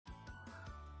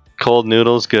Cold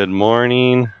noodles, good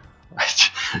morning.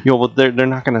 Yo, well, they're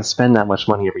not gonna spend that much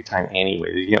money every time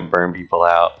anyway. You can't burn people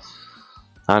out.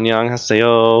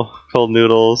 Annyeonghaseyo, cold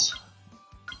noodles.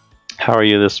 How are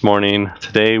you this morning?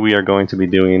 Today we are going to be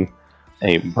doing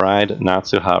a Bride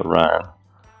Natsuha run.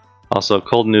 Also,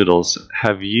 cold noodles,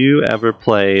 have you ever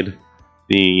played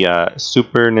the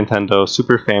Super Nintendo,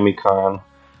 Super Famicom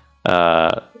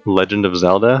Legend of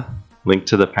Zelda, Link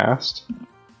to the Past?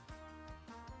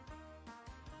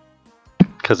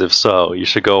 Because if so, you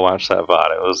should go watch that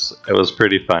VOD. It was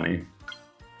pretty funny.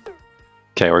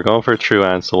 Okay, we're going for a true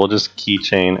end, so we'll just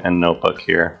keychain and notebook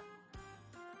here.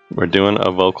 We're doing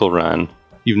a vocal run.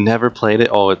 You've never played it?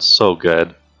 Oh, it's so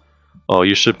good. Oh,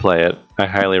 you should play it. I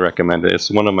highly recommend it. It's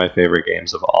one of my favorite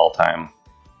games of all time.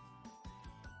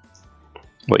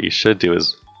 What you should do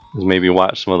is maybe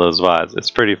watch some of those VODs.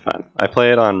 It's pretty fun. I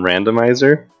play it on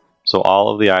randomizer, so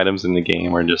all of the items in the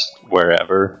game are just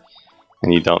wherever,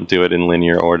 and you don't do it in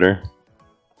linear order.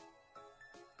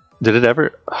 Did it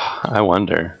ever... I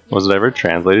wonder. Was it ever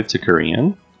translated to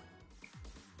Korean?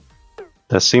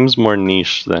 That seems more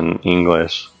niche than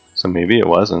English, so maybe it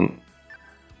wasn't.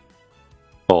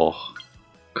 Oh.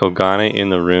 Kogane in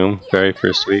the room, very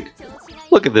first week.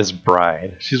 Look at this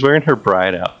bride. She's wearing her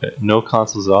bride outfit. No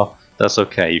consoles at all. That's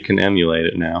okay, you can emulate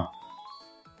it now.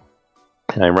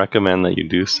 And I recommend that you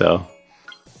do so.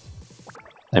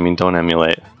 I mean, don't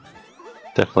emulate.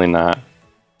 Definitely not.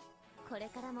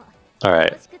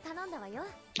 Alright.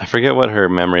 I forget what her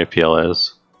memory appeal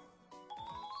is.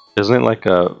 Isn't it like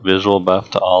a visual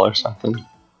buff to all or something?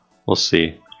 We'll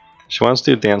see. She wants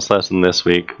to do dance lesson this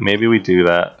week. Maybe we do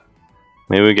that.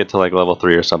 Maybe we get to like level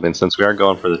 3 or something, since we are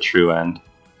going for the true end.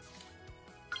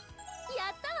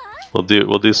 We'll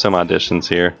do some auditions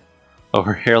here. Oh,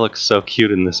 her hair looks so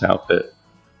cute in this outfit.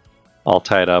 All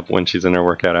tied up when she's in her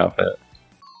workout outfit.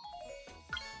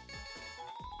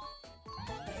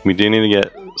 We do need to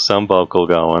get some vocal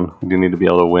going. We do need to be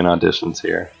able to win auditions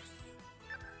here.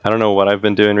 I don't know what I've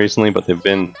been doing recently, but they've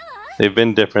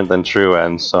been different than true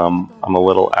ends, so I'm a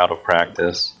little out of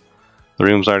practice. The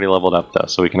room's already leveled up though,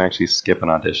 so we can actually skip an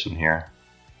audition here.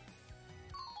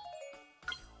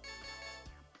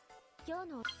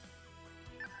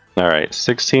 Alright,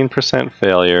 16%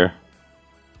 failure.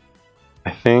 I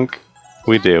think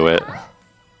we do it.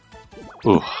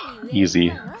 Ooh,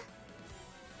 easy.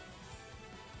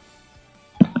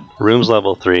 Room's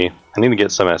level 3. I need to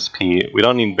get some SP. We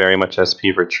don't need very much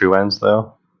SP for true ends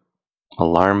though.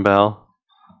 Alarm bell.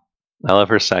 I love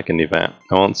her second event.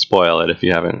 I won't spoil it if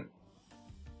you haven't.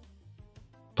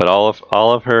 But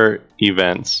all of her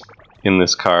events in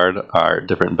this card are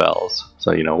different bells.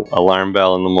 So, you know, alarm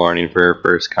bell in the morning for her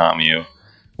first commu,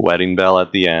 wedding bell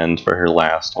at the end for her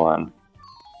last one.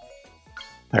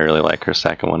 I really like her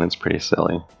second one, it's pretty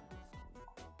silly.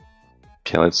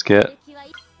 Okay, let's get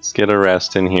a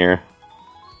rest in here.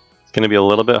 It's going to be a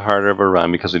little bit harder of a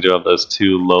run because we do have those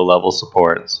 2 low-level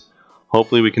supports.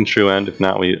 Hopefully we can true end, if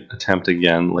not we attempt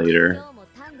again later.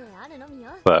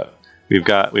 But we've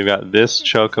got this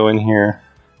Choco in here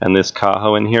and this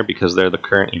Kaho in here because they're the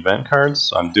current event cards,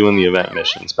 so I'm doing the event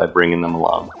missions by bringing them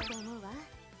along.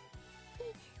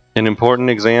 An important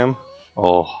exam?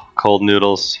 Oh, cold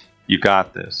noodles, you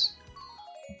got this.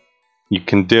 You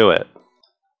can do it.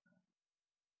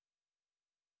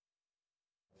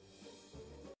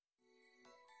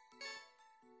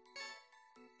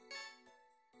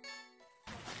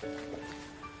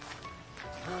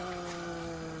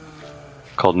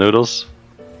 Cold noodles.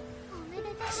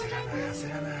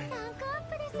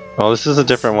 Oh, this is a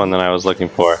different one than I was looking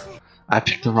for. I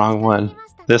picked the wrong one.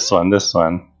 This one.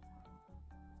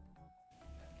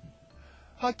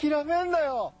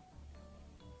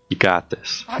 You got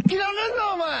this. Bye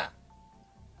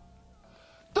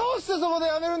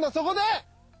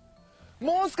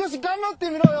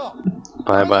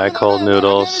bye, cold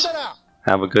noodles.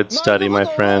 Have a good study, my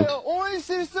friend.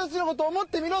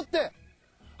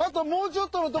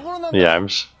 Yeah, I'm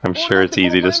sure it's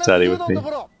easy to study with me.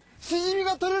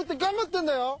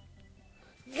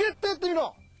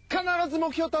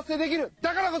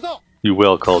 You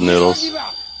will, cold noodles.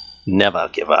 Never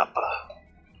give up.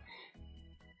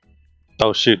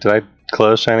 Oh shoot, did I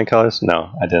close Shining Colors? No,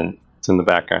 I didn't. It's in the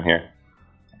background here.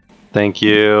 Thank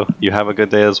you. You have a good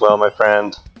day as well, my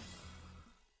friend.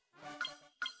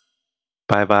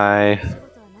 Bye bye.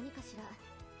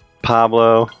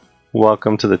 Pablo,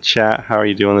 welcome to the chat. How are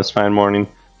you doing this fine morning?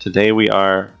 Today we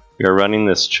are running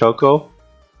this Choco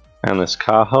and this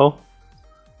Kaho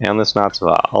and this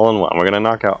Natsuha all in one. We're gonna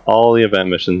knock out all the event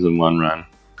missions in one run.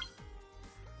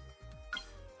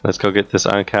 Let's go get this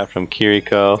uncapped from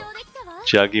Kiriko.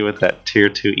 Juggy with that tier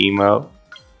 2 emote.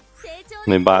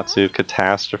 Nibatsu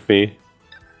Catastrophe.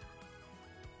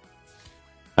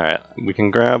 Alright, we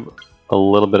can grab a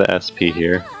little bit of SP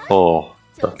here. Oh,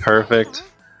 the perfect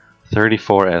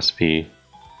 34 SP.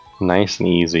 Nice and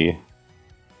easy.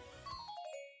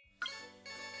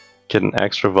 Get an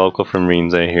extra vocal from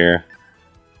Rinze here.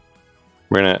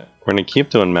 We're gonna keep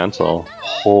doing mental.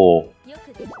 Oh,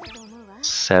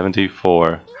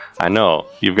 74. I know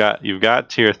you've got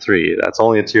tier 3. That's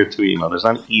only a tier 2 emo. There's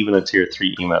not even a tier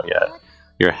 3 emo yet.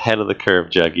 You're ahead of the curve,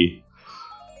 Juggy.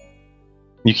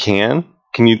 You can?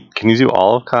 Can you do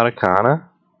all of Katakana?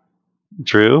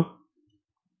 Drew?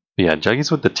 Yeah, Juggy's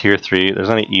with the tier 3. There's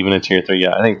not even a tier 3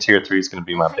 yet. I think tier 3 is gonna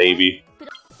be my baby.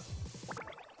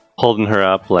 Holding her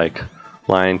up like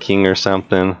Lion King or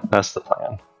something. That's the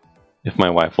plan. If my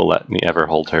wife will let me ever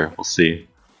hold her, we'll see.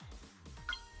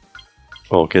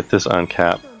 Oh, get this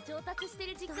uncap.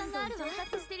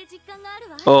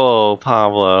 Oh,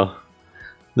 Pablo.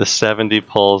 The 70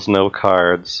 pulls, no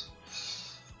cards.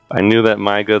 I knew that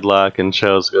my good luck and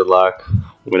Cho's good luck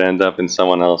would end up in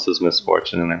someone else's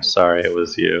misfortune, and I'm sorry it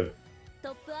was you.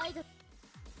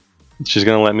 She's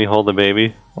gonna let me hold the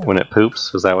baby when it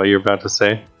poops? Is that what you're about to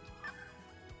say?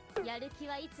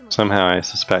 Somehow I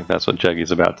suspect that's what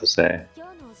Juggy's about to say.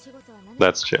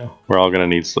 That's true. We're all gonna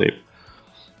need sleep.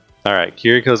 Alright,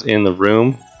 Kiriko's in the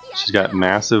room. She's got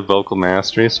massive vocal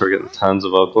mastery, so we're getting tons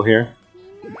of vocal here.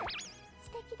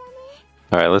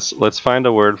 Alright, let's find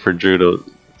a word for Drew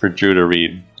to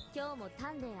read.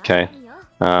 Okay.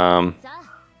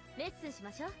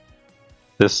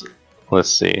 Let's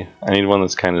see. I need one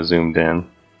that's kind of zoomed in.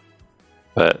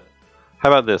 But how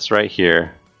about this right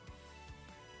here?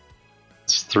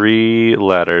 It's 3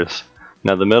 letters.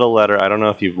 Now the middle letter, I don't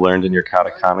know if you've learned in your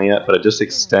katakana yet, but it just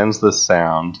extends the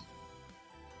sound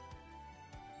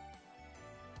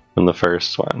from the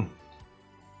first one.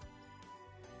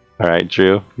 Alright,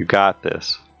 Drew, you got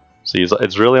this. So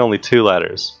it's really only 2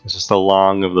 letters. It's just the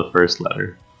long of the first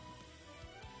letter.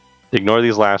 Ignore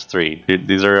these last 3.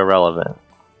 These are irrelevant.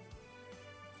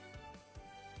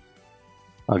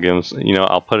 I'll give him,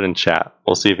 I'll put it in chat.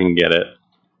 We'll see if we can get it.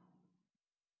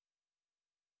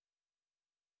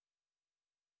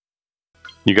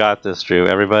 You got this, Drew.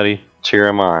 Everybody, cheer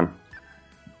him on.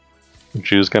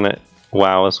 Drew's gonna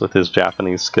wow us with his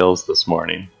Japanese skills this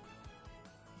morning.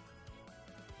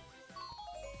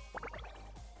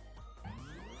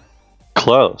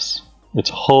 Close.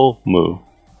 It's Homu.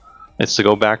 It's to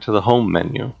go back to the home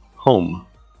menu. Home.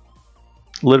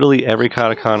 Literally every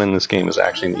katakana in this game is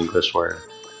actually an English word.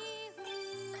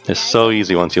 It's so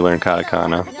easy once you learn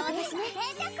katakana.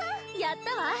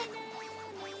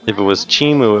 If it was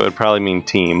Chimu, it would probably mean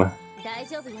team.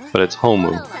 But it's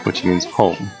Homu, which means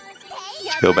home.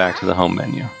 To go back to the home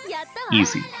menu.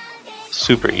 Easy.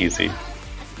 Super easy.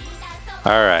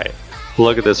 Alright.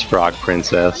 Look at this frog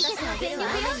princess.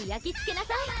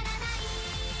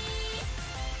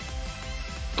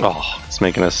 Oh, it's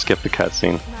making us skip the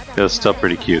cutscene. It was still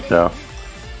pretty cute though.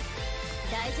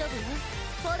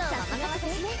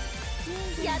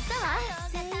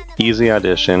 Easy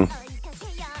audition,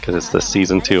 because it's the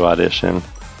season 2 audition.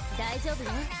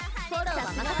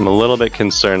 I'm a little bit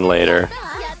concerned later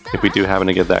if we do happen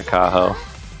to get that Kaho.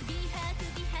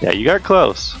 Yeah, you got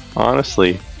close,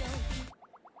 honestly.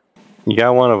 You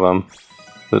got one of them.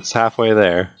 It's halfway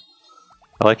there.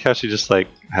 I like how she just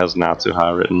has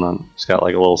Natsuha written on. She's got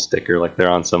like a little sticker, like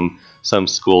they're on some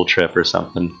school trip or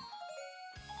something.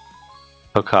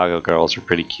 Hokago girls are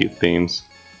pretty cute themes.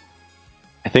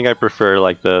 I think I prefer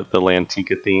like the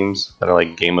Lantika themes that are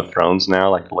like Game of Thrones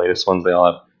now, like the latest ones they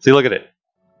all have. See, look at it.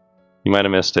 You might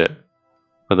have missed it.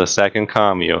 For the second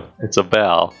Kamyu, it's a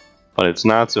bell, but it's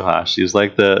Natsuha. She's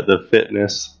like the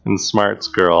fitness and smarts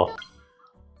girl.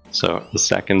 So the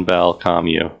second bell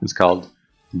Kamyu is called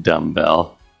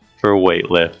Dumbbell for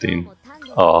weightlifting.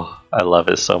 Oh, I love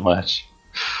it so much.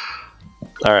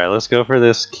 Alright, let's go for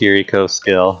this Kiriko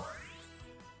skill.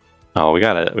 Oh, we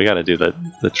gotta do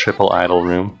the triple idol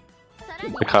room.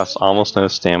 It costs almost no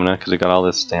stamina because we got all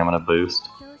this stamina boost.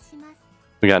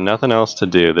 We got nothing else to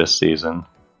do this season.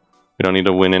 We don't need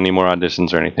to win any more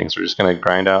auditions or anything, so we're just gonna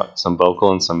grind out some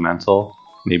vocal and some mental,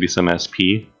 maybe some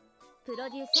SP,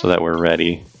 so that we're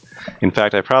ready. In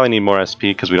fact, I probably need more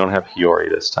SP because we don't have Hiyori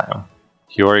this time.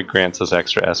 Hiyori grants us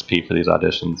extra SP for these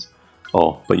auditions.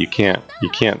 Oh, but you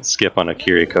can't skip on a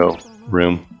Kiriko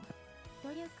room.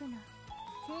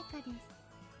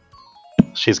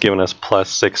 She's given us plus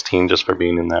 16 just for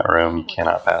being in that room. You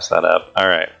cannot pass that up.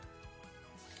 Alright.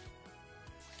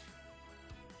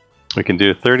 We can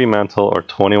do 30 mental or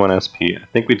 21 SP. I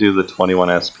think we do the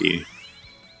 21 SP.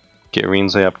 Get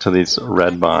Rinze up to these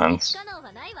red bonds.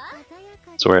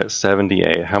 So we're at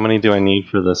 78. How many do I need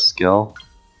for this skill?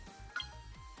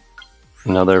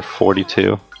 Another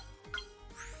 42.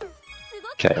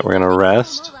 Okay, we're gonna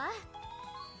rest.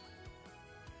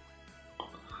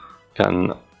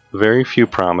 Gotten very few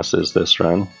promises this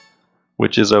run,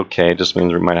 which is okay, just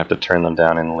means we might have to turn them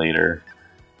down in later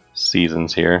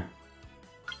seasons here.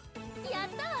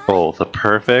 Oh, the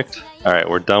perfect. Alright,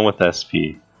 we're done with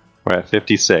SP. We're at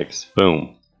 56.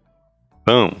 Boom.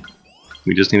 Boom.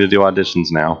 We just need to do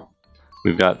auditions now.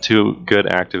 We've got 2 good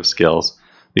active skills.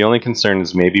 The only concern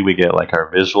is maybe we get like our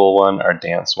visual one, our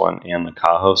dance one, and the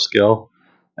Kaho skill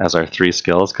as our 3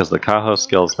 skills, because the Kaho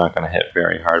skill is not going to hit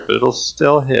very hard, but it'll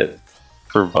still hit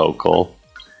for vocal.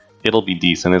 It'll be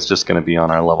decent, it's just going to be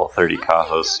on our level 30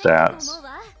 Kaho stats.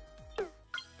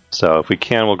 So if we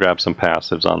can, we'll grab some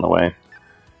passives on the way.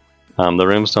 The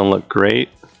rooms don't look great,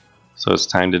 so it's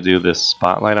time to do this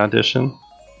spotlight audition.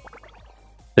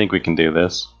 I think we can do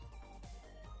this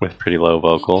with pretty low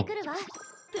vocal.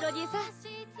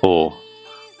 Oh,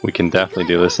 we can definitely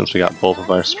do this since we got both of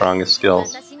our strongest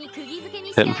skills.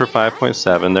 Hitting for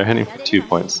 5.7, they're hitting for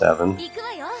 2.7.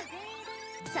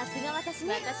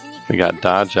 We got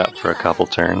dodge up for a couple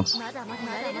turns.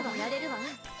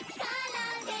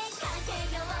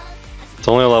 It's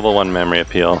only a level 1 memory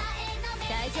appeal.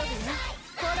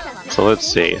 So let's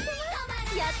see.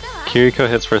 Kiriko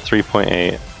hits for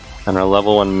 3.8, and our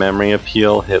level 1 memory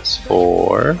appeal hits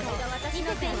for...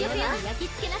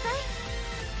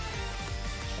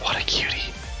 What a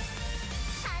cutie.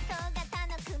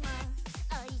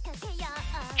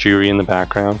 Jury in the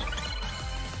background.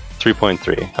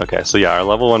 3.3. Okay, so yeah, our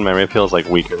level 1 memory appeal is like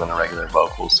weaker than a regular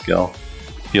vocal skill.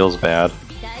 Feels bad.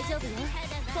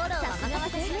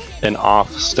 An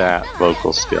off-stat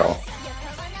vocal skill.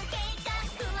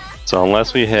 So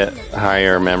unless we hit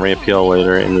higher memory appeal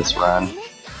later in this run,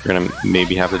 we're gonna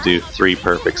maybe have to do 3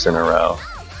 perfects in a row.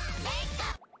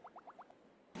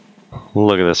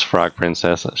 Look at this frog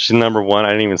princess. She's number 1. I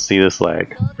didn't even see this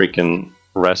like freaking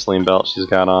wrestling belt she's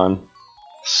got on.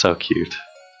 So cute.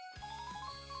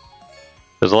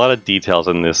 There's a lot of details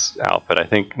in this outfit. I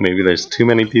think maybe there's too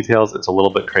many details. It's a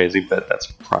little bit crazy, but that's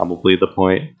probably the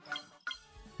point.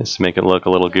 Is to make it look a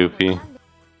little goofy.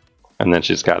 And then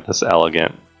she's got this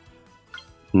elegant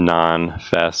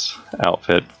non-fess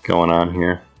outfit going on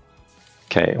here.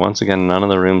 Okay, once again, none of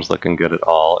the rooms looking good at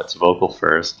all. It's vocal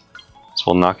first. So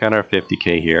we'll knock out our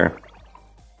 50k here.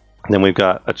 And then we've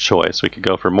got a choice. We could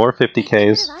go for more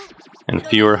 50ks and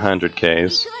fewer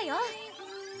 100ks.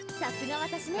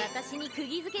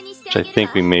 Which I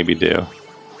think we maybe do.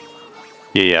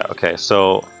 Yeah, okay,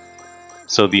 so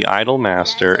the Idol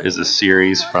Master is a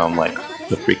series from like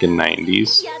the freaking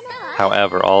 90s.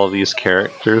 However, all of these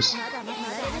characters,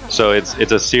 so it's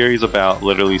a series about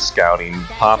literally scouting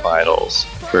pop idols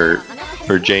for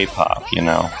J-pop, you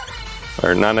know,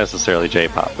 or not necessarily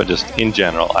J-pop, but just in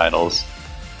general idols.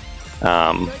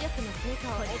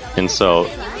 And so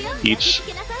each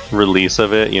release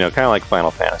of it, you know, kind of like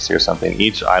Final Fantasy or something,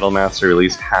 each Idol Master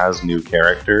release has new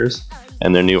characters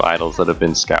and they're new idols that have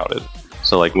been scouted.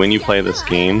 So like when you play this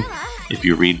game, if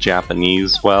you read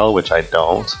Japanese well, which I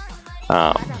don't,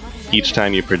 each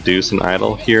time you produce an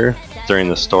idol here during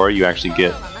the story, you actually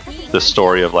get the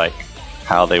story of like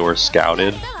how they were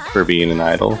scouted for being an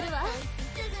idol.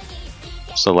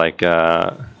 So like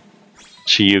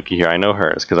Chiyuki here, I know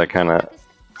hers because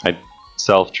I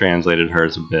self-translated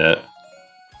hers a bit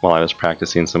while I was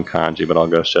practicing some kanji, but I'll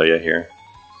go show you here.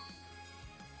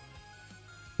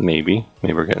 Maybe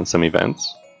we're getting some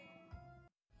events.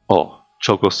 Oh,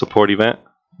 Choco support event.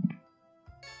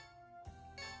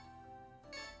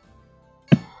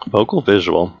 Vocal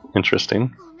visual,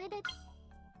 interesting.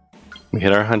 We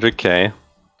hit our 100k.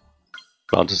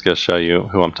 I'll just go show you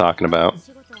who I'm talking about.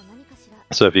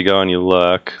 So if you go and you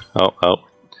look, oh,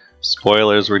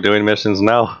 spoilers, we're doing missions.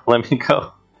 No, let me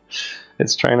go.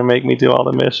 It's trying to make me do all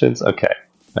the missions. Okay,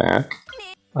 back.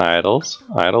 Idols,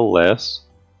 idol list.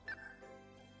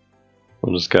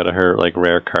 We'll just go to her like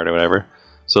rare card or whatever.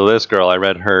 So this girl, I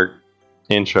read her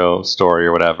intro story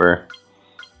or whatever,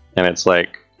 and it's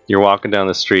like, you're walking down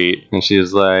the street, and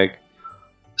she's like,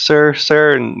 sir,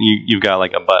 and you've got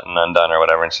like a button undone or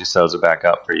whatever, and she sews it back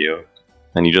up for you.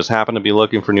 And you just happen to be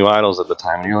looking for new idols at the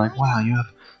time, and you're like, wow, you have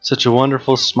such a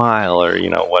wonderful smile, or, you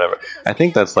know, whatever. I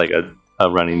think that's like a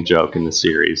running joke in the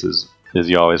series, is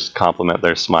you always compliment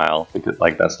their smile, because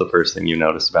like that's the first thing you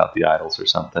notice about the idols or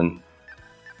something.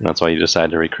 And that's why you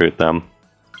decide to recruit them.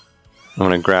 I'm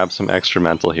going to grab some extra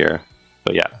mental here.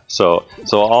 But yeah, so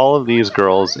all of these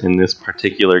girls in this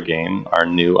particular game are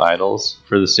new idols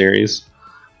for the series.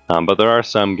 But there are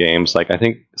some games, like I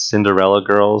think Cinderella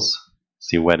Girls,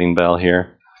 see Wedding Bell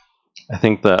here. I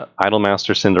think the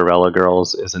Idolmaster Cinderella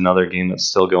Girls is another game that's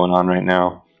still going on right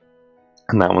now.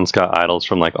 And that one's got idols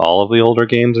from like all of the older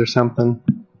games or something.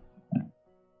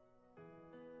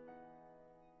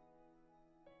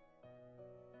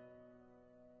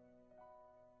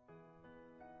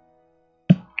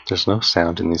 There's no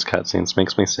sound in these cutscenes,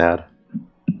 makes me sad.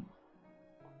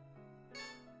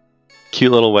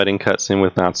 Cute little wedding cutscene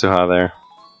with Natsuha there.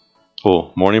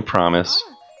 Oh, Morning Promise.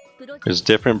 There's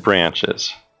different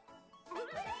branches.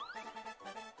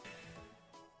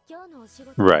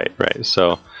 Right.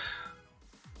 So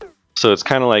it's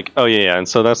kind of like, oh yeah, and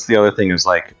so that's the other thing is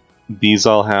like, these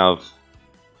all have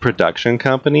production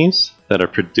companies that are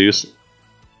produced.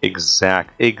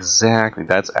 Exactly.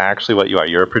 That's actually what you are.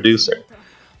 You're a producer.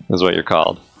 Is what you're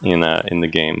called in the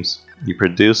games. You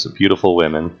produce beautiful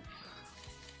women.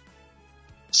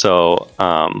 So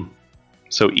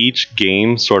each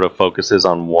game sort of focuses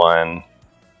on one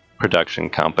production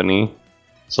company.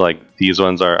 So like these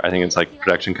ones are, I think it's like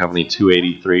production company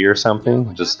 283 or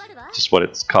something, just what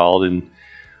it's called in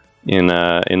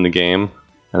the game.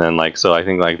 And then like, so I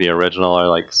think like the original are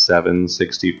like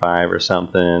 765 or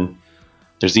something.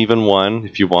 There's even one,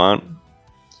 if you want,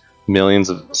 Millions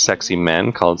of Sexy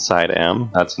Men called Side M.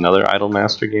 That's another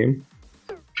Idolmaster game.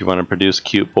 If you want to produce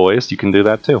cute boys, you can do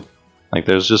that too. Like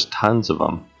there's just tons of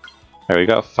them. Alright, we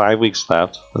got 5 weeks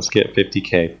left. Let's get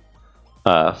 50k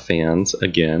fans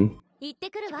again.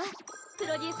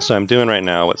 So I'm doing right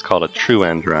now what's called a true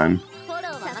end run,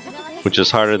 which is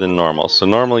harder than normal. So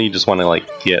normally you just want to like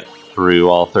get through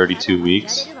all 32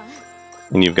 weeks,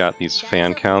 and you've got these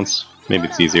fan counts. Maybe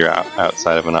it's easier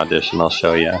outside of an audition, I'll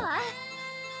show you.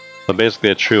 But basically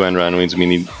a true end run means we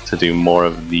need to do more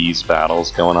of these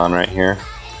battles going on right here.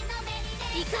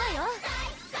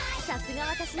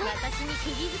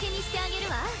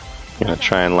 I'm going to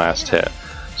try and last hit.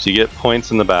 So you get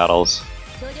points in the battles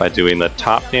by doing the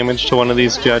top damage to one of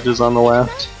these judges on the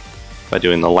left, by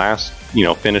doing the last,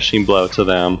 finishing blow to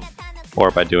them,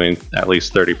 or by doing at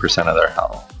least 30% of their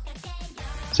health.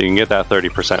 So you can get that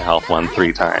 30% health one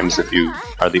 3 times if you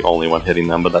are the only one hitting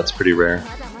them, but that's pretty rare.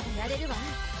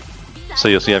 So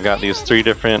you'll see I've got these 3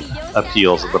 different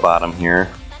appeals at the bottom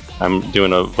here. I'm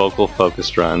doing a vocal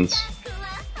focused runs.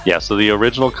 Yeah, so the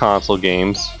original console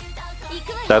games,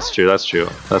 that's true.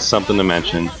 That's something to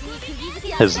mention.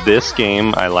 As this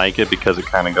game, I like it because it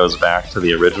kind of goes back to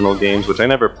the original games, which I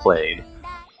never played.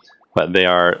 But they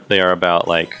are about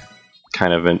like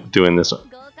kind of doing this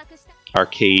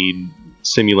arcade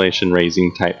simulation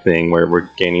raising type thing where we're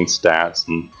gaining stats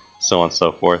and so on and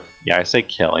so forth. Yeah, I say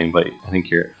killing, but I think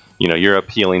you're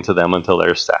appealing to them until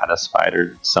they're satisfied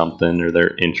or something, or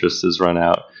their interest is run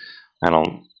out. I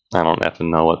don't effing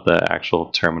know what the actual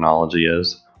terminology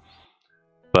is.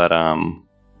 But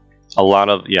a lot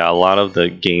of the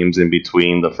games in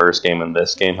between the first game and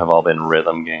this game have all been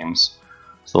rhythm games.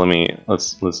 So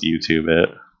let's YouTube it.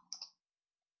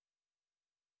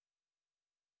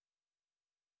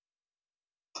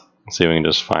 Let's see if we can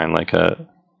just find like a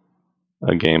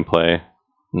gameplay.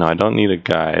 No, I don't need a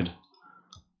guide.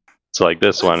 So like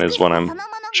this one is what I'm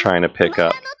trying to pick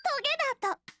up.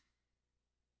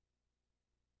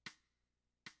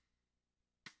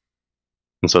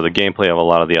 And so the gameplay of a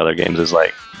lot of the other games is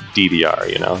like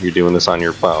DDR, you're doing this on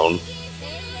your phone.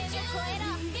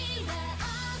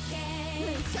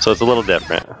 So it's a little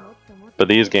different. But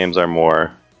these games are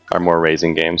more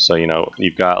raising games. So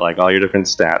you've got like all your different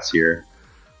stats here.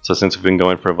 So since we've been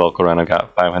going for a vocal run, I've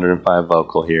got 505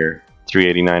 vocal here,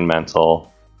 389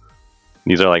 mental.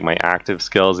 These are like my active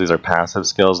skills. These are passive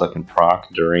skills that can proc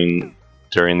during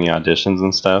the auditions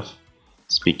and stuff.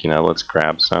 Speaking of, let's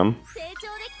grab some.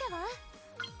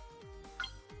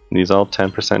 These all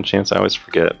 10% chance. I always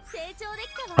forget.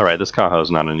 All right, this Kaho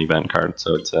is not an event card,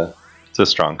 so it's a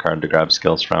strong card to grab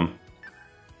skills from.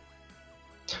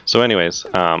 So anyways,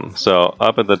 so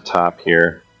up at the top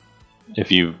here,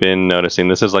 if you've been noticing,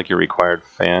 this is like your required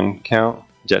fan count.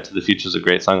 Jet to the Future is a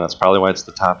great song. That's probably why it's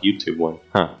the top YouTube one.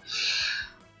 Huh.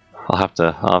 I'll have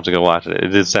to go watch it. It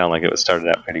did sound like it was started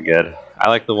out pretty good. I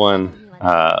like the one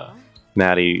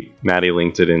Maddie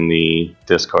linked it in the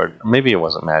Discord. Maybe it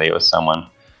wasn't Maddie, it was someone.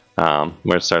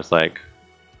 Where it starts like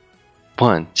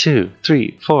 1, 2,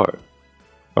 3, 4,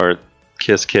 or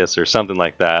kiss kiss or something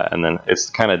like that, and then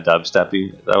it's kind of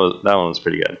dubsteppy. That one was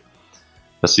pretty good.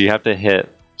 But so you have to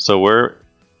hit. So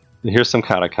here's some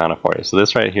katakana for you. So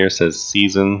this right here says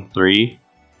season 3.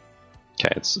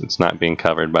 Okay, it's not being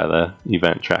covered by the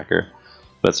event tracker.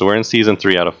 But so we're in season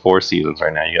 3 out of 4 seasons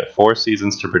right now. You get 4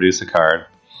 seasons to produce a card.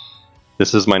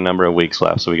 This is my number of weeks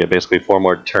left, so we get basically 4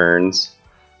 more turns.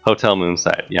 Hotel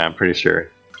Moonside. Yeah, I'm pretty sure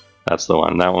that's the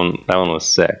one. That one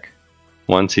was sick.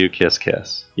 1, 2, kiss,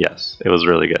 kiss. Yes, it was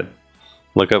really good.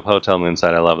 Look up Hotel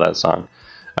Moonside. I love that song.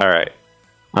 All right.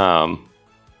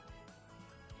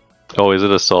 Oh, is it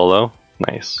a solo?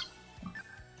 Nice.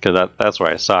 Because that's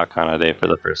where I saw Kanade for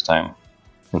the first time.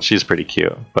 And she's pretty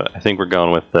cute. But I think we're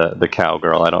going with the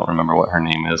cowgirl. I don't remember what her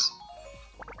name is.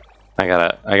 I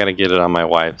gotta get it on my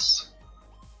wife's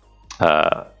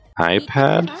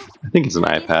iPad? I think it's an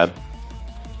iPad.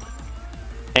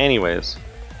 Anyways.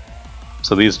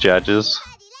 So these judges,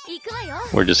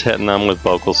 we're just hitting them with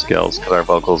vocal skills because our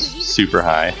vocal's super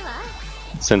high.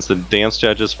 Since the dance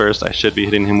judge is first, I should be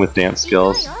hitting him with dance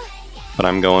skills. But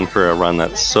I'm going for a run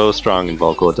that's so strong in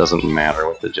vocal it doesn't matter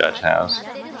what the judge has.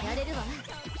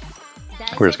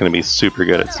 We're just going to be super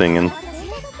good at singing.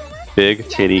 Big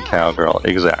titty cowgirl,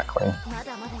 exactly.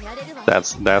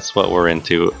 That's what we're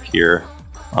into here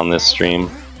on this stream.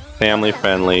 Family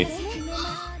friendly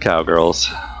cowgirls.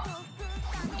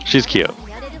 She's cute.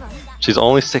 She's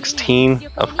only 16,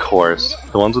 of course.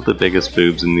 The ones with the biggest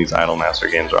boobs in these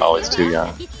Idolmaster games are always too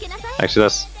young. Actually,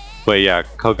 wait, yeah,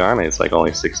 Kogane is like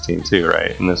only 16 too,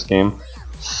 right? In this game,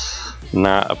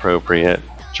 not appropriate.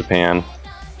 Japan,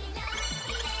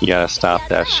 you gotta stop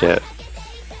that shit.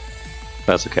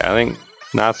 That's okay. I think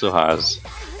Natsuha is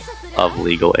of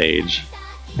legal age,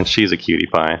 and she's a cutie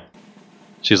pie.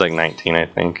 She's like 19, I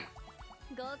think.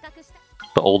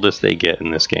 The oldest they get in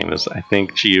this game is, I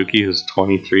think, Chiyuki, who's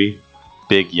 23.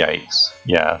 Big yikes.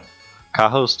 Yeah.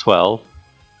 Kaho's 12.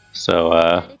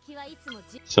 So,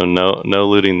 so no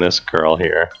looting this girl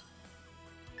here.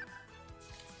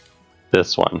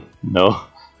 This one. No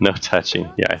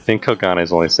touching. Yeah, I think Kogane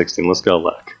is only 16. Let's go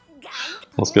look.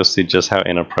 Let's go see just how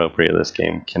inappropriate this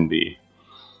game can be.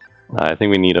 I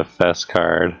think we need a fest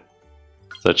card.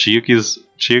 So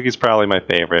Chiyuki's probably my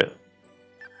favorite.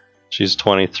 She's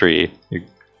 23.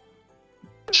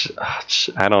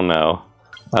 I don't know.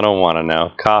 I don't want to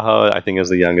know. Kaho, I think, is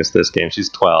the youngest this game. She's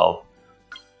 12.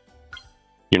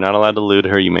 You're not allowed to loot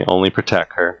her. You may only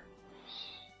protect her.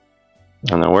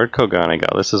 And then where'd Kogane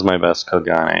go? This is my best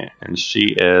Kogane. And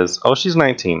she is... Oh, she's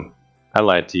 19. I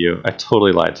lied to you. I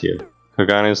totally lied to you.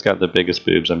 Kogane's got the biggest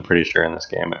boobs, I'm pretty sure, in this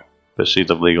game. But she's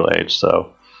of legal age,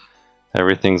 so...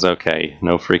 Everything's okay.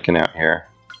 No freaking out here.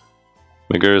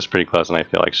 Meguru's pretty close, and I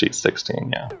feel like she's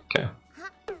 16. Yeah, okay.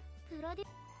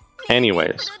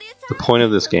 Anyways, the point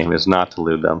of this game is not to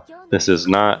loot them. This is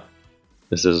not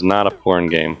a porn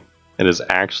game. It is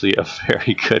actually a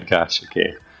very good gacha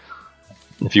game.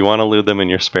 If you want to loot them in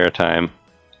your spare time,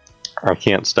 I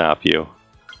can't stop you.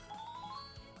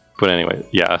 But anyway,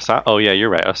 yeah, oh yeah, you're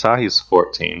right. Asahi's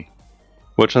 14.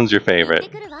 Which one's your favorite?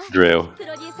 Drew.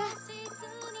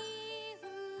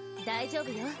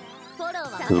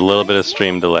 There's a little bit of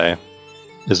stream delay.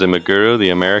 Is it Meguru, the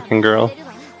American girl?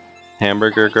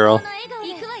 Hamburger girl?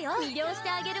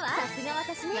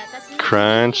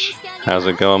 Crunch, how's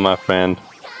it going, my friend?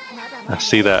 I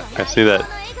see that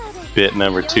bit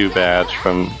number 2 badge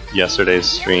from yesterday's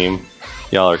stream.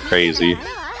 Y'all are crazy.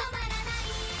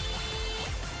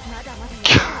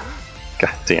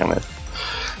 God damn it.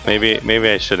 Maybe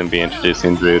I shouldn't be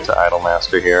introducing Drew to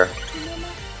Idolmaster here.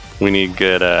 We need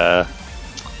good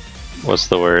what's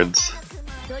the word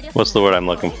I'm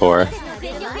looking for?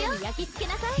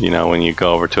 You know, when you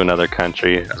go over to another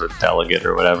country as a delegate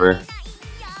or whatever.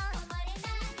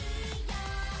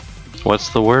 What's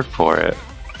the word for it?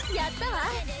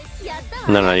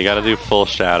 No, you gotta do full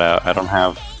shout out. I don't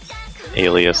have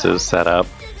aliases set up.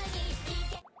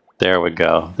 There we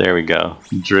go.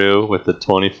 Drew with the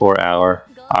 24-hour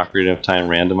Ocarina of Time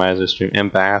randomizer stream.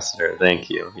 Ambassador, thank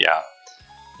you.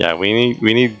 Yeah, we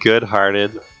need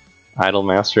good-hearted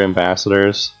Idolmaster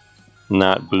ambassadors,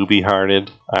 not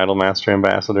booby-hearted Idolmaster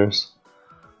ambassadors.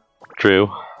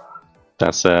 Drew,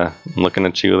 that's I'm looking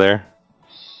at you there.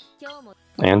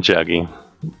 And Juggy.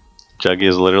 Juggy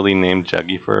is literally named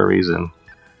Juggy for a reason.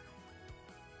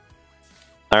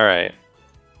 Alright.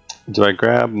 Do I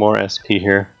grab more SP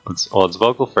here? It's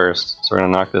vocal first, so we're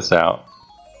gonna knock this out.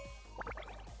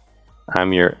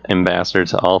 I'm your ambassador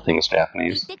to all things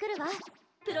Japanese.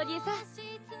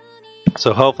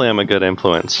 So hopefully I'm a good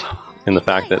influence in the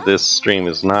fact that this stream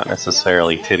is not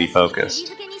necessarily titty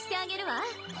focused.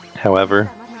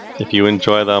 However, if you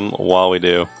enjoy them while we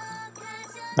do,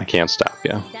 I can't stop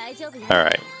you.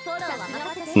 Alright.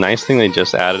 Nice thing they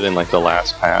just added in like the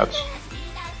last patch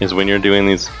is when you're doing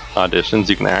these auditions,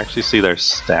 you can actually see their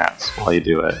stats while you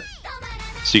do it.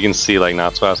 So you can see like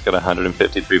Natsuha's got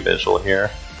 153 visual here,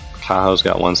 Kaho's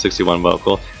got 161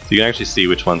 vocal, so you can actually see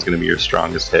which one's going to be your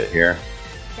strongest hit here.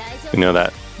 You know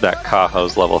that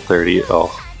Kaho's level 30,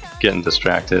 oh, getting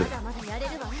distracted.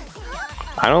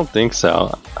 I don't think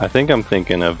so. I think I'm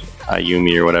thinking of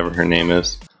Ayumi or whatever her name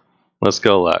is. Let's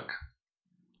go look.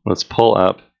 Let's pull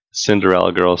up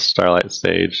Cinderella Girls Starlight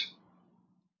Stage.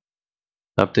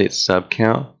 Update sub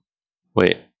count.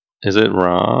 Wait, is it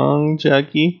wrong,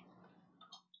 Jackie?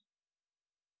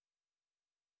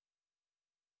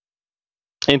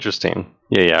 Interesting.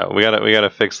 Yeah, we gotta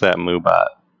fix that Moobot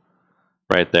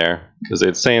right there because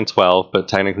it's saying 12, but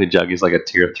technically Juggy's like a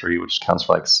tier 3, which counts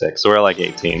for like 6. So we're like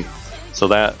 18. So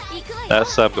that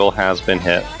sub goal has been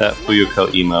hit. That Fuyuko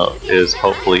emote is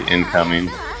hopefully incoming.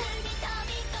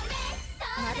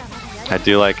 I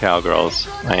do like cowgirls.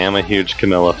 I am a huge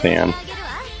Camilla fan.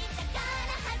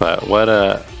 But what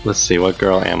let's see, what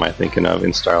girl am I thinking of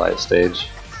in Starlight Stage?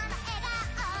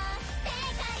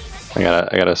 I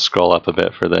gotta scroll up a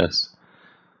bit for this.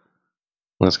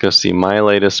 Let's go see my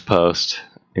latest post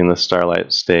in the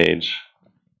Starlight Stage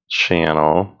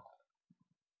channel.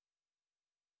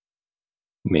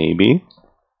 Maybe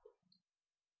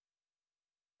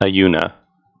Ayuna.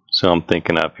 So I'm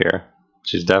thinking up here.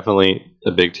 She's definitely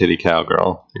a big titty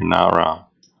cowgirl. You're not wrong.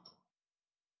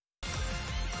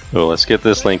 Oh, let's get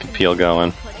this link appeal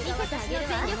going.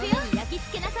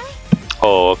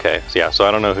 Oh, okay. So, yeah, so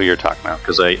I don't know who you're talking about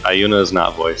because Ayuna is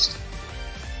not voiced.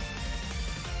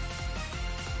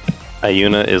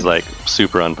 Ayuna is like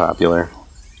super unpopular.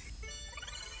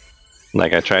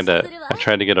 Like I tried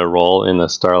to get a role in the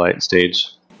Starlight Stage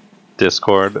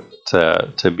Discord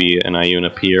to be an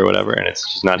Ayuna P or whatever, and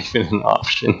it's just not even an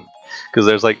option.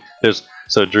 Because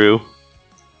so Drew,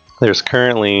 there's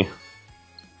currently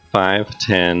 5,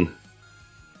 10,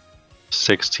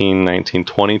 16, 19,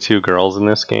 22 girls in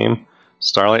this game.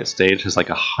 Starlight Stage has like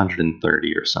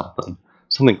 130 or something.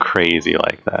 Something crazy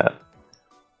like that.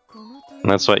 And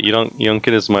that's why you don't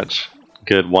get as much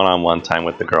good one-on-one time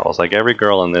with the girls. Like every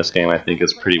girl in this game I think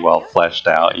is pretty well fleshed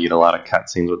out. You get a lot of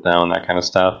cutscenes with them and that kind of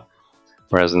stuff.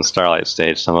 Whereas in Starlight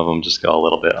Stage some of them just go a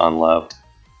little bit unloved.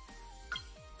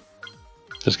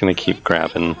 Just gonna keep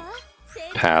grabbing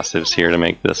passives here to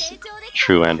make this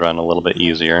true end run a little bit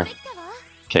easier.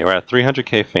 Okay, we're at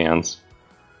 300k fans.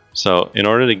 So in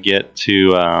order to get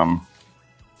through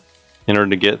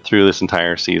this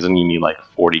entire season, you need like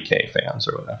 40k fans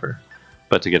or whatever.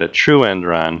 But to get a true end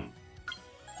run,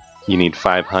 you need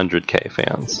 500k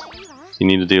fans. So you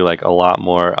need to do like a lot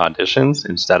more auditions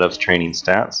instead of training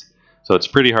stats. So it's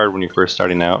pretty hard when you're first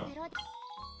starting out.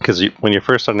 Because when you're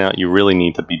first starting out, you really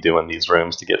need to be doing these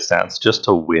rooms to get stats just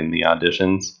to win the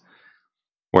auditions.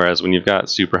 Whereas when you've got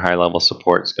super high level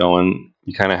supports going,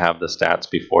 you kind of have the stats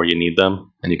before you need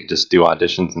them, and you can just do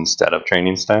auditions instead of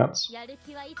training stats.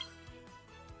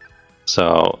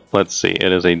 So let's see,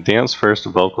 it is a dance first,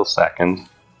 vocal second.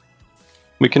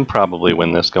 We can probably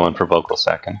win this going for vocal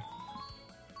second.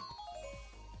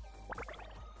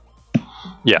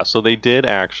 Yeah, so they did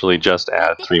actually just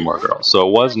add 3 more girls. So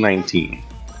it was 19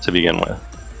 to begin with.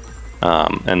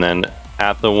 And then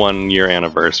at the 1-year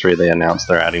anniversary, they announced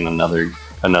they're adding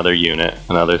another unit,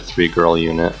 another 3-girl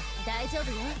unit.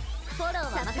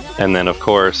 And then of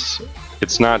course,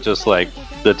 it's not just like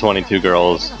the 22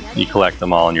 girls, you collect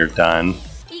them all and you're done.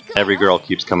 Every girl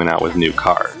keeps coming out with new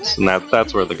cards. And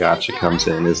that's where the gacha comes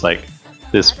in, is like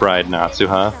this bride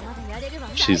Natsuha,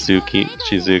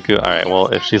 Shizuku. Alright, well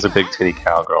if she's a big titty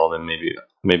cowgirl, then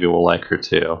maybe we'll like her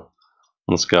too.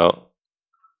 Let's go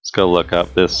look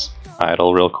up this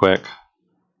idol real quick.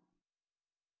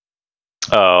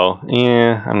 Oh,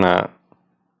 yeah,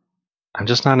 I'm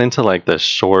just not into like the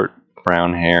short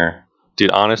brown hair.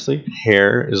 Dude, honestly,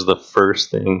 hair is the first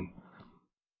thing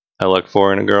I look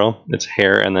for in a girl. It's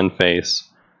hair and then face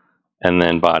and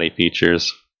then body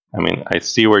features. I mean, I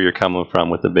see where you're coming from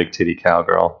with the big titty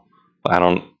cowgirl, but I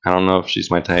don't know if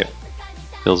she's my type.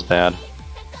 Feels bad.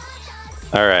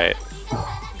 Alright.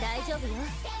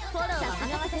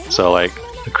 So like,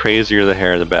 the crazier the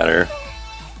hair, the better.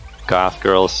 Goth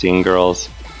girls, scene girls,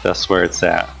 that's where it's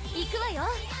at.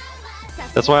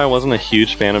 That's why I wasn't a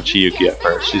huge fan of Chiyuki at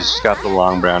first. She's just got the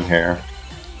long brown hair.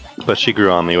 But she grew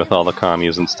on me with all the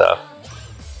commies and stuff.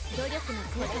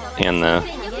 And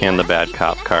the bad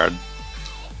cop card.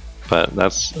 But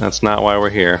that's not why we're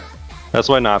here. That's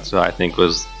why Natsuha, I think,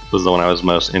 was the one I was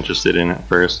most interested in at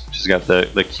first. She's got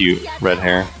the cute red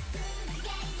hair.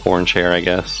 Orange hair, I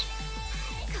guess.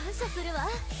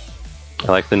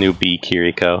 I like the new B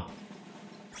Kiriko.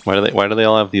 Why do they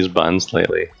all have these buns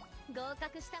lately?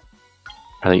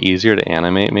 Are they easier to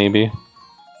animate, maybe?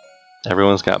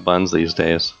 Everyone's got buns these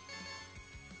days.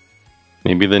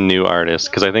 Maybe the new artist,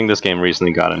 because I think this game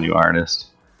recently got a new artist.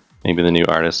 Maybe the new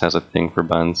artist has a thing for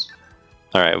buns.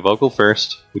 Alright, vocal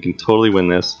first. We can totally win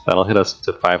this. That'll hit us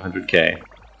to 500k.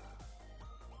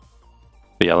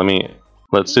 But yeah, let me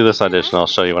let's do this audition. I'll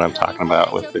show you what I'm talking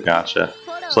about with the gacha.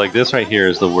 So like this right here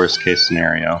is the worst case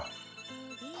scenario.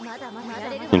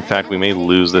 In fact, we may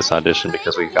lose this audition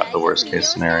because we got the worst case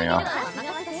scenario.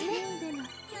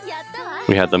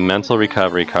 We had the mental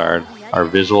recovery card, our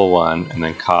visual one, and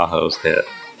then Kaho's hit.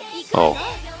 Oh.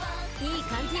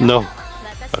 No.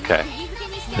 Okay.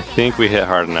 I think we hit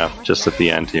hard enough just at the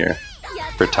end here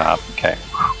for top. Okay.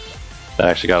 That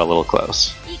actually got a little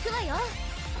close.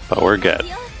 But we're good.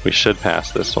 We should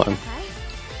pass this one.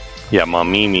 Yeah,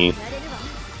 Mamimi.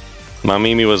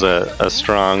 Mamimi was a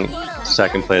strong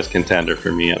second place contender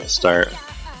for me at the start.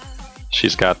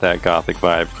 She's got that gothic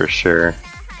vibe for sure.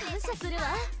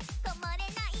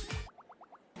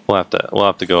 We'll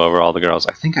have to go over all the girls.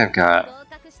 I think on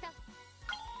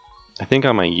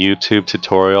my YouTube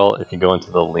tutorial, if you go into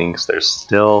the links, there's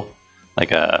still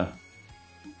like a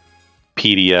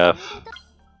PDF,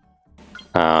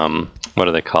 what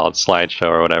are they called? Slideshow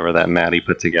or whatever that Maddie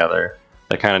put together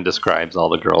that kind of describes all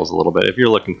the girls a little bit if you're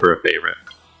looking for a favorite.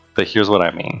 But here's what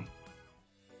I mean.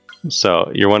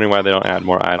 So you're wondering why they don't add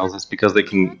more idols? It's because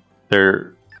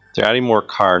they're adding more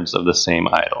cards of the same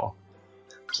idol.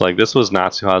 So like this was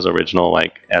Natsuha's original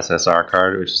like SSR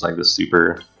card, which is like the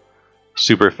super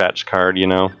fetch card, you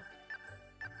know,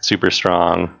 super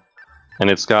strong, and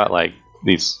it's got like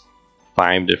these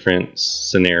 5 different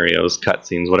scenarios,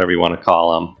 cutscenes, whatever you want to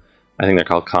call them. I think they're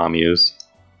called communes,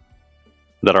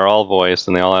 that are all voiced,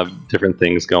 and they all have different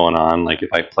things going on. Like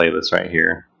if I play this right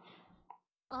here,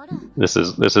 this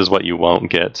is what you won't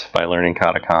get by learning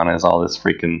katakana, is all this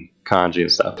freaking kanji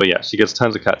and stuff. But yeah, she gets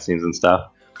tons of cutscenes and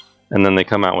stuff, and then they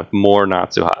come out with more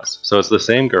Natsuhas. So it's the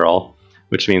same girl,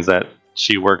 which means that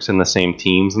she works in the same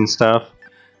teams and stuff,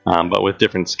 but with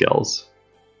different skills,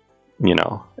 you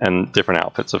know, and different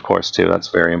outfits, of course, too. That's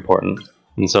very important.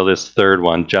 And so this third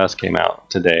one just came out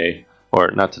today,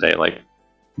 or not today, like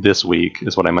this week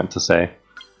is what I meant to say.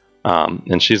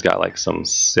 And she's got like some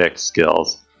sick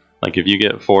skills. Like if you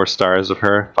get 4 stars of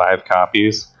her, 5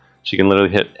 copies, she can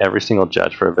literally hit every single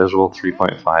judge for a visual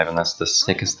 3.5, and that's the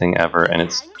sickest thing ever, and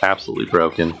it's absolutely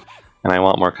broken. And I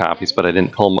want more copies, but I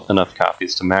didn't pull enough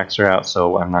copies to max her out,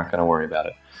 so I'm not going to worry about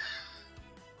it.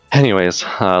 Anyways,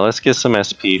 let's get some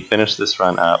SP, finish this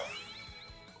run up.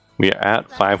 We are at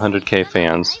 500k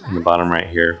fans in the bottom right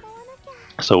here.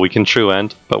 So we can true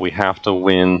end, but we have to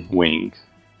win Wing.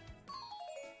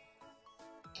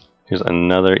 Here's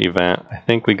another event. I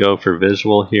think we go for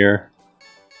visual here,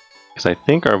 because I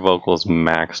think our vocals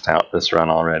maxed out this run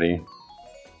already.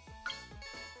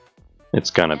 It's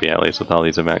gonna be, at least with all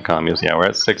these event communes. Yeah, we're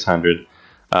at 600.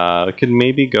 I could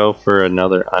maybe go for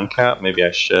another uncap. Maybe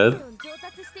I should.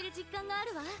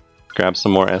 Grab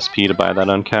some more SP to buy that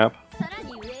uncap.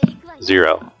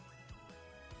 0.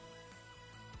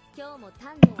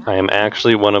 I am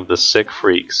actually one of the sick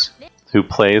freaks who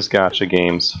plays gacha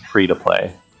games free to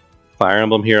play. Fire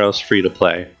Emblem Heroes free to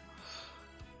play.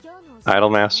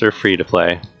 Idolmaster free to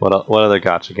play. What other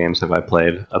gacha games have I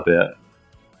played a bit?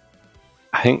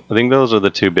 I think those are the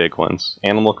 2 big ones.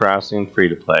 Animal Crossing, free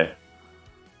to play.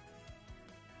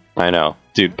 I know,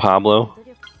 dude. Pablo.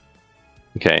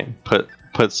 Okay, put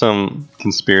some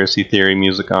conspiracy theory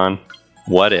music on.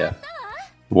 What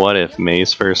if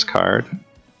May's first card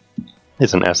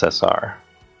is an SSR?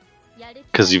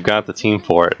 Because you've got the team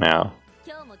for it now,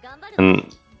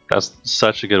 and that's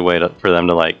such a good way for them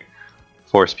to like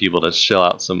force people to shell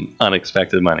out some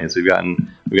unexpected money. So we've got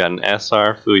an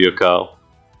SR Fuyuko.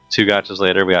 2 gachas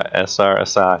later, we got SR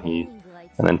Asahi,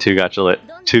 and then 2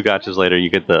 gachas later, you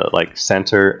get the like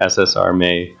center SSR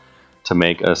May to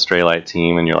make a Stray Light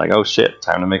team, and you're like, oh shit,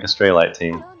 time to make a Stray Light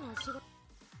team.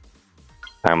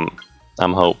 I'm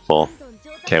hopeful.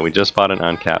 Okay, we just bought an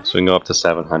uncap, so we can go up to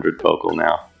 700 vocal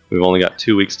now. We've only got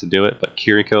 2 weeks to do it, but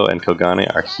Kiriko and Kogane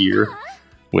are here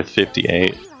with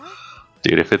 58.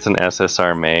 Dude, if it's an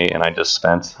SSR May and I just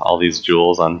spent all these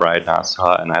jewels on Bride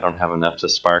Natsuha and I don't have enough to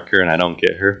spark her and I don't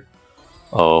get her,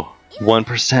 oh,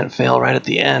 1% fail right at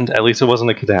the end. At least it wasn't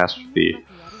a catastrophe.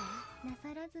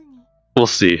 We'll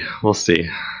see. We'll see.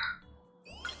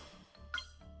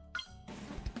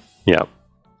 Yep.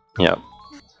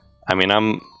 I mean,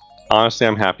 I'm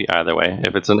happy either way.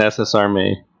 If it's an SSR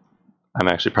May, I'm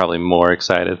actually probably more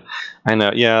excited. I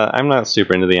know, yeah, I'm not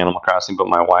super into the Animal Crossing, but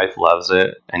my wife loves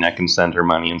it, and I can send her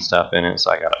money and stuff in it,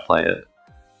 so I gotta play it.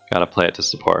 Gotta play it to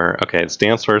support her. Okay, it's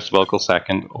dance first, vocal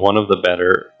second. One of the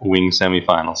better Wing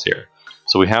semifinals here.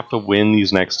 So we have to win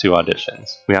these next 2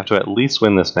 auditions. We have to at least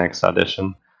win this next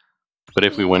audition. But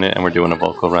if we win it and we're doing a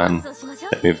vocal run,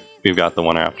 we've got the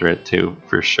one after it too,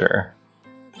 for sure.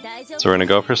 So we're gonna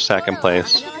go for second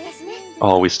place.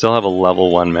 Oh, we still have a level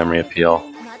 1 memory appeal.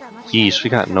 Yeesh, we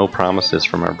got no promises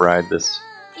from our bride this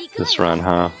This run,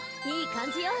 huh?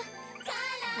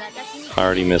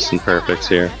 Already missing perfects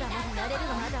here.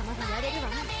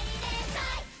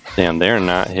 Damn, they're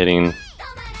not hitting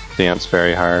dance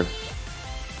very hard.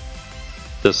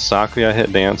 Does Sakuya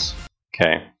hit dance?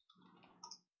 Okay.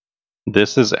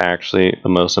 This is actually the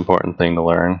most important thing to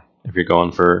learn if you're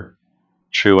going for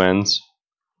true ends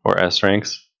or S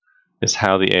ranks, is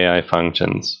how the AI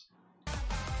functions.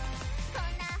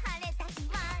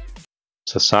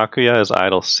 So Sakuya is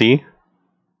idol C.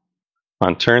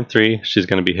 On turn 3, she's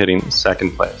going to be hitting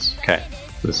second place. Okay,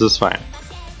 this is fine.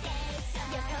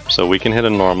 So we can hit a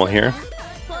normal here.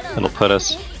 It'll put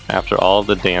us, after all of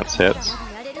the dance hits,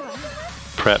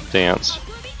 prep dance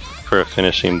for a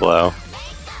finishing blow.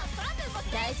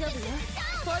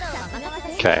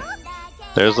 Okay,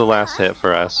 there's the last hit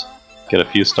for us. Get a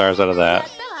few stars out of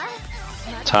that.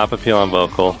 Top appeal on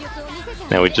vocal.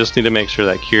 Now we just need to make sure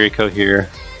that Kiriko here,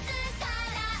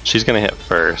 she's going to hit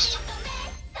first.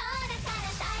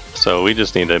 So we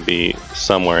just need to be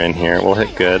somewhere in here. We'll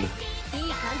hit good.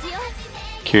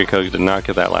 Kiriko did not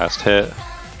get that last hit.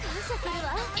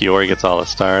 Kiori gets all the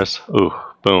stars. Ooh,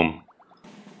 boom.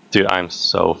 Dude, I'm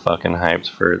so fucking hyped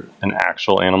for an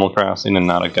actual Animal Crossing and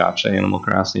not a gacha Animal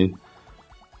Crossing.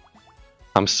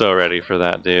 I'm so ready for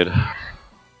that, dude.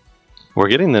 We're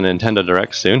getting the Nintendo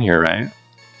Direct soon here, right?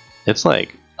 It's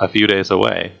like a few days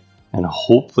away. And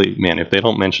hopefully, man, if they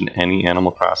don't mention any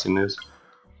Animal Crossing news.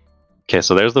 Okay,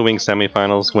 so there's the Wing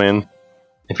semifinals win.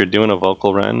 If you're doing a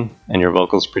vocal run and your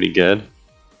vocal's pretty good,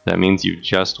 that means you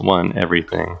just won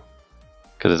everything.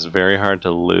 Because it's very hard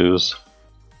to lose.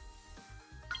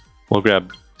 We'll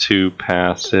grab 2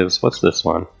 passives. What's this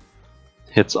one?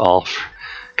 Hits all.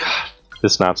 God,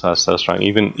 this Natsuha is so strong.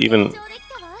 Even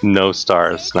no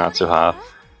stars, Natsuha.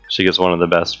 She gets one of the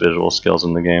best visual skills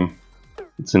in the game.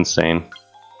 It's insane.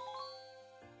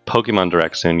 Pokemon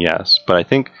Direct soon, yes, but I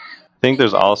think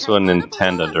there's also a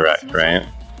Nintendo Direct, right?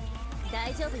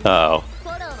 Oh,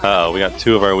 we got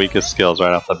 2 of our weakest skills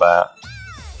right off the bat.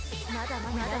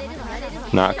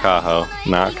 Not Kaho,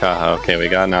 not Kaho. Okay, we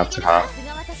got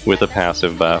Natsuha with a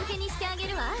passive buff.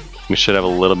 We should have a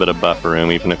little bit of buffer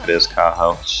room, even if it is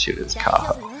Kaho. Shoot, it's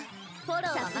Kaho.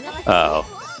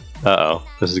 Uh-oh,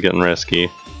 this is getting risky.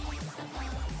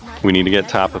 We need to get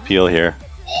top appeal here.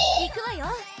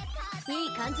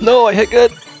 No, I hit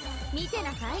good!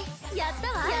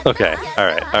 Okay,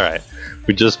 alright.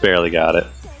 We just barely got it.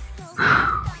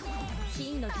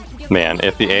 Man,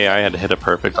 if the AI had hit a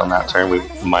perfect on that turn, we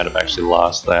might have actually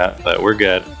lost that, but we're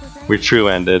good. We're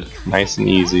true-ended, nice and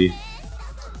easy.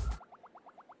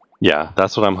 Yeah,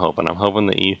 that's what I'm hoping. I'm hoping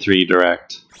the E3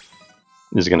 Direct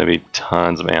is going to be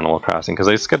tons of Animal Crossing, because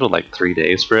they scheduled like 3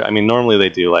 days for it. I mean, normally they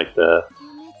do like the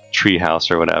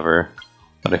Treehouse or whatever,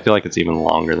 but I feel like it's even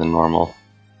longer than normal.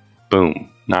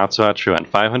 Boom. Natsuha True End.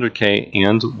 500k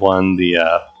and won the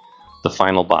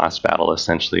final boss battle,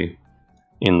 essentially,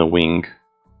 in the Wing.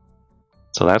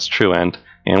 So that's True End.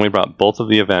 And we brought both of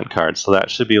the event cards, so that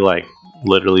should be like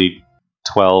literally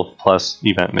 12 plus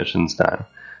event missions done.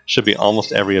 Should be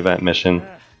almost every event mission,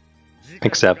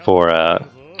 except for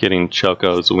getting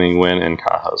Choco's Wing win and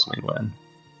Kaho's Wing win.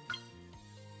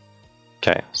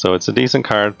 Okay, so it's a decent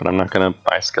card, but I'm not going to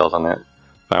buy skills on it.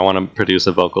 If I want to produce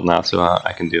a vocal Natsuha,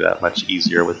 I can do that much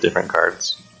easier with different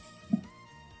cards.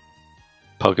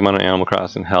 Pokemon and Animal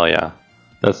Crossing, hell yeah.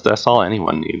 That's all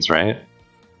anyone needs, right?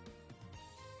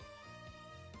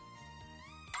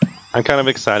 I'm kind of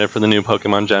excited for the new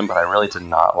Pokemon Gen, but I really did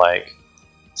not like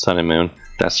Sun and Moon.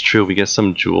 That's true, we get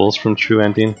some jewels from True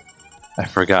Ending. I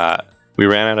forgot. We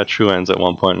ran out of True Ends at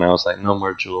one point, and I was like, no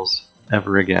more jewels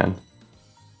ever again.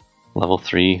 Level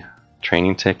 3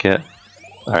 training ticket.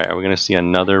 Alright, are we going to see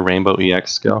another Rainbow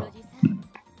EX skill?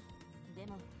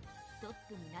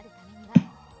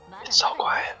 It's so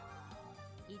quiet.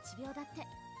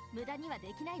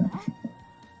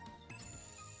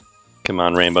 Come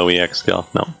on, Rainbow EX skill.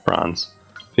 No, bronze.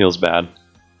 Feels bad.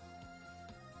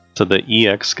 So the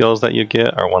EX skills that you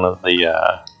get are one of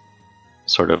the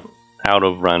sort of out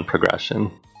of run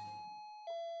progression.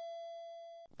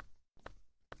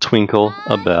 Twinkle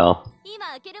a bell.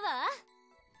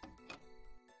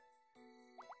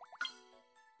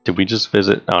 Did we just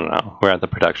visit? Oh no, we're at the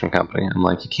production company. I'm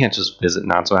like, you can't just visit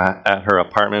Natsuha at her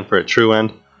apartment for a True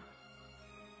End.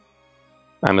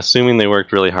 I'm assuming they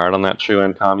worked really hard on that True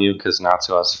End commune, because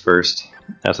Natsuha's first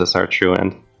SSR True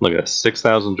End. Look at this,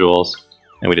 6,000 jewels,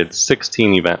 and we did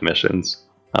 16 event missions.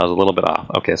 I was a little bit off.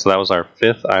 Okay, so that was our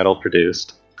 5th idol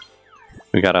produced.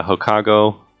 We got a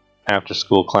Hokago after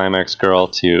school climax girl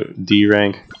to D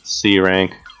rank, C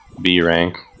rank, B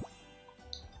rank.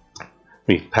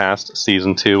 We passed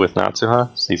Season 2 with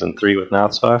Natsuha, Season 3 with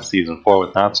Natsuha, Season 4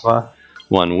 with Natsuha,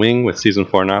 1 wing with Season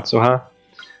 4 Natsuha,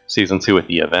 Season 2 with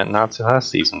the event Natsuha,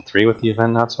 Season 3 with the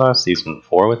event Natsuha, Season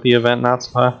 4 with the event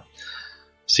Natsuha,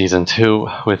 Season 2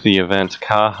 with the event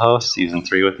Kaho, Season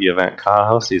 3 with the event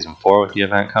Kaho, Season 4 with the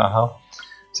event Kaho,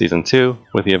 Season 2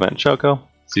 with the event Choco,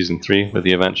 Season 3 with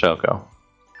the event Choco.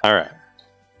 Alright,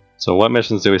 so what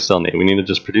missions do we still need? We need to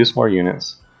just produce more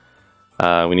units.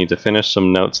 We need to finish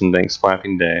some notes in Thanks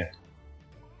Flapping Day.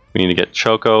 We need to get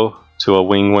Choco to a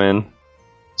wing win.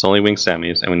 It's only wing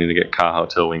semis, and we need to get Kaho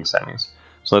to a wing semis.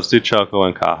 So let's do Choco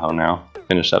and Kaho now.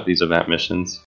 Finish up these event missions.